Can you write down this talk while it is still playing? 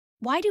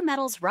Why do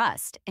metals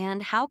rust,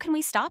 and how can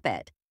we stop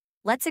it?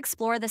 Let's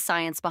explore the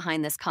science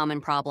behind this common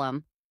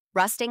problem.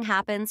 Rusting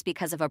happens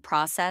because of a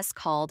process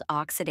called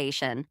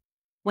oxidation.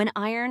 When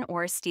iron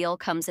or steel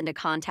comes into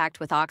contact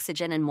with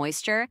oxygen and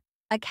moisture,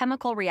 a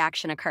chemical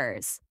reaction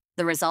occurs.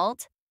 The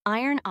result?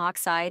 Iron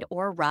oxide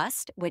or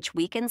rust, which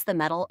weakens the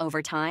metal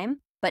over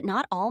time. But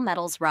not all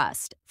metals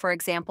rust. For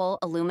example,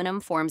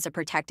 aluminum forms a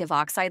protective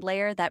oxide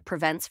layer that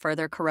prevents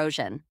further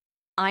corrosion.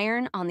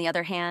 Iron, on the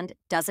other hand,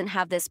 doesn't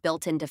have this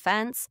built-in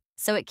defense,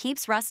 so it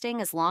keeps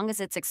rusting as long as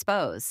it's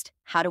exposed.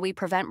 How do we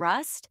prevent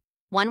rust?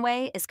 One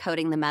way is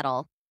coating the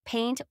metal.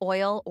 Paint,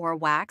 oil, or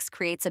wax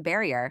creates a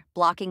barrier,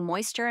 blocking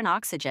moisture and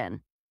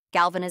oxygen.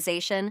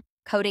 Galvanization,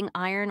 coating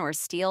iron or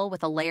steel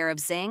with a layer of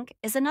zinc,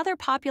 is another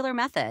popular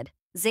method.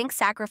 Zinc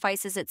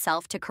sacrifices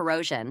itself to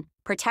corrosion,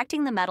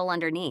 protecting the metal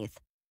underneath.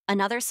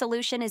 Another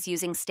solution is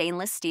using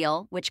stainless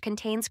steel, which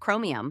contains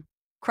chromium.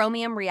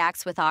 Chromium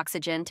reacts with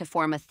oxygen to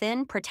form a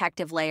thin,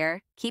 protective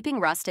layer, keeping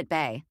rust at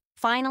bay.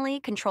 Finally,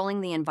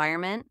 controlling the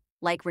environment,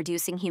 like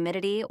reducing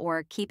humidity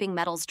or keeping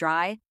metals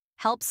dry,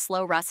 helps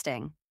slow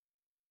rusting.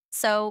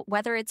 So,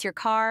 whether it's your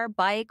car,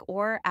 bike,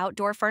 or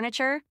outdoor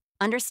furniture,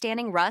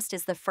 understanding rust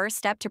is the first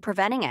step to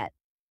preventing it.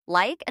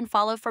 Like and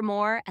follow for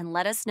more, and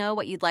let us know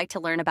what you'd like to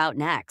learn about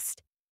next.